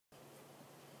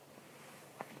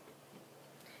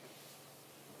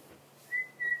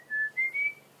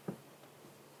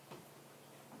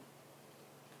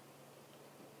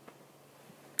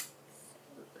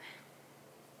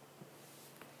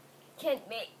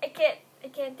I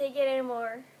can't take it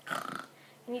anymore.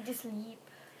 I need to sleep.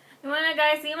 You wanna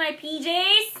guys see my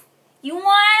PJs? You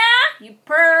wanna? You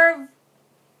perv.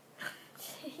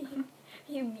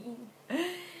 You mean?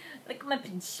 Look at my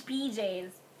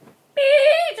PJs.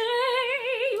 PJ!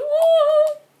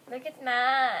 Woo! Look at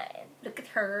mine. Look at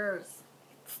hers.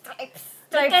 Stripes.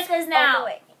 Look at us now.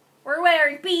 We're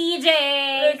wearing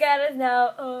PJs. Look at us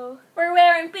now. Oh. We're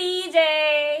wearing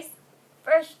PJs.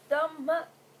 Fresh dumb.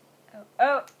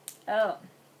 Oh. Oh.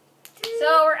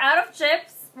 So we're out of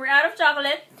chips. We're out of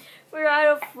chocolate. We're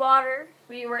out of water.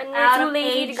 We were And out we're too of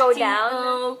lazy to go down.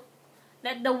 H2O.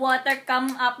 Let the water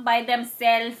come up by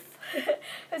themselves.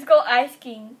 Let's go ice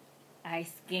king.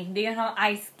 Ice King. Do you know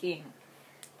Ice King?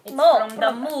 It's No. from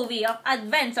the movie of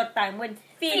Adventure Time with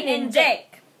Finn Finn and and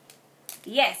Jake.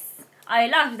 Yes, I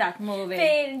love that movie.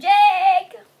 Finn,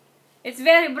 Jake. It's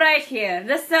very bright here.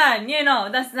 The sun, you know,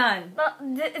 the sun. No,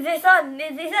 the sun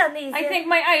is. I think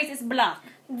my eyes is black.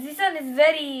 the sun is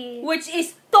very. Which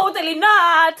is totally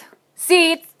not.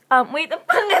 See, it's, wait, ang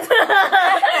pangit.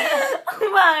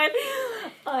 Ang pangit.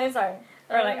 Oh, I'm sorry.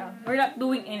 Or like, we're not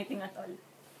doing anything at all.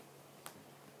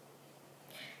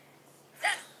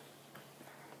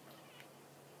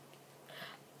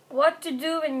 What to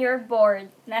do when you're bored?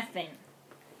 Nothing.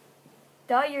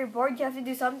 Duh, you're bored. You have to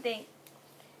do something.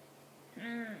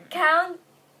 Count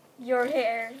your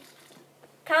hair.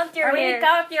 Count your hair.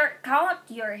 Count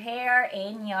your hair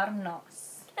in your nose.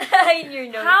 In your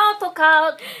nose. How to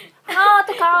count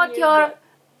your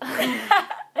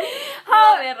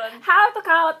how to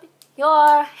count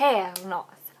your hair nose.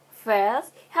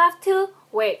 First, you have to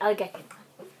wait. I'll get it.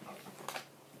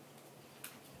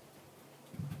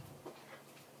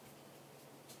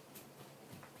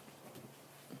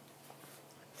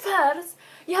 First,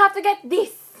 you have to get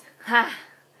this.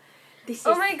 This is.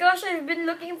 Oh my gosh, I've been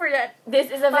looking for that.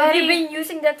 This is a Have very. you been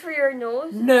using that for your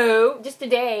nose? No, just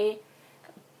today.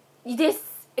 This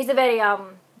is a very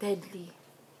deadly.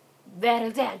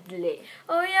 Very deadly.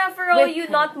 Oh yeah, for all With you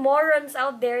pen. not morons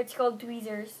out there, it's called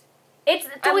tweezers. It's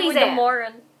I'm with the tweezer.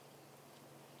 moron.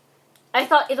 I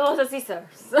thought it was a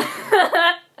scissors.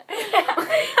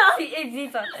 It's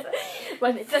scissors.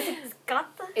 But it's Does it's cut?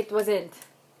 it wasn't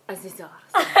a scissors.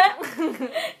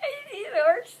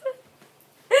 Scissors.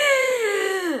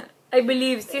 I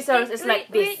believe scissors is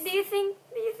like this. Wait, do you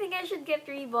think I should get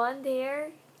rebond hair?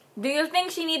 Do you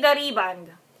think she need a reband?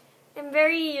 I'm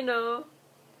very, I'm Or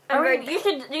very.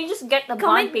 you just get the bond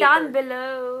Comment paper. down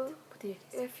below Put it-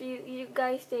 if you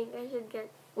guys think I should get.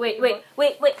 Wait.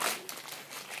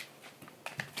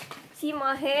 See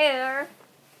my hair.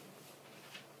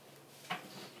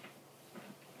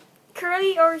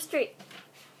 Curly or straight?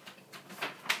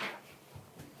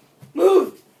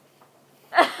 Move!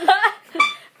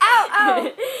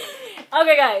 Ow!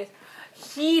 Okay, guys.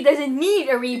 She doesn't need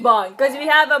a rebond because we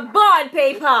have a bond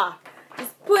paper.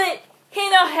 Just put it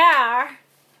in her hair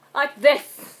like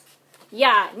this.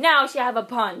 Yeah, now she have a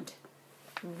bond.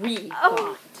 Rebond.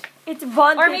 Oh, it's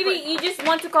bond Or paper. maybe you just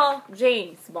want to call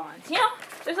James Bond. You know,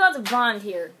 there's lots of Bond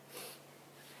here.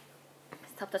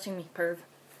 Stop touching me, perv.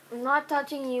 I'm not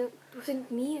touching you. It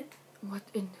wasn't me. What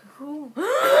in who?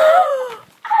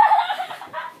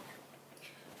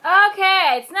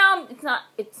 Okay, it's not,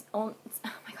 it's on,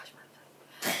 oh my gosh.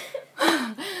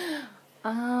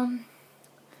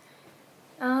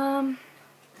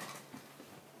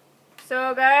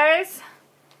 So guys,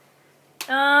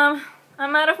 I'm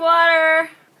out of water,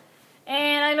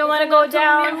 and I don't want to go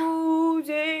down.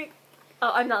 Music.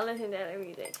 Oh, I'm not listening to that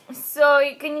music. So,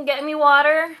 can you get me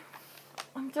water?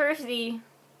 I'm thirsty.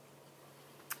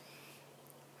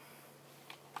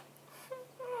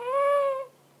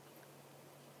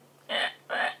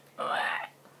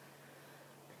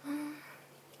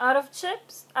 Out of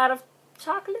chips, out of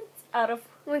chocolates, out of...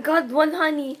 Oh my god, one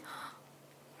honey.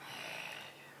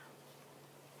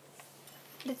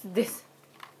 What's this?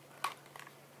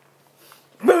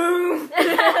 Boom!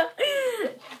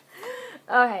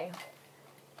 Okay.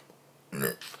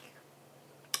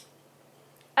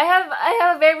 I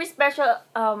have a very special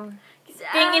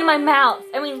thing in my mouth.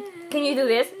 I mean, can you do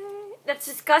this? That's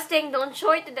disgusting. Don't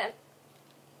show it to them.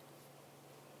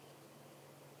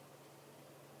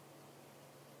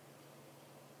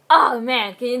 Oh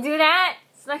man, can you do that?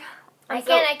 It's like I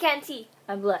can't see.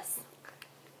 I'm blessed.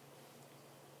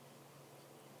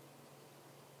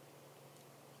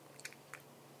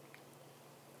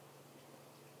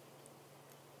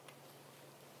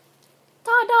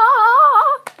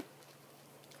 Ta-da!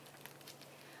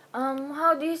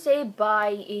 How do you say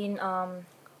bye in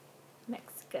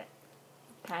Mexican?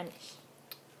 Spanish.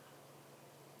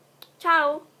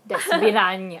 Ciao.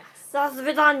 Despirañas. Za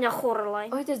zwydania chorlaj.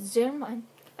 Oh, that's German.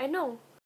 I know.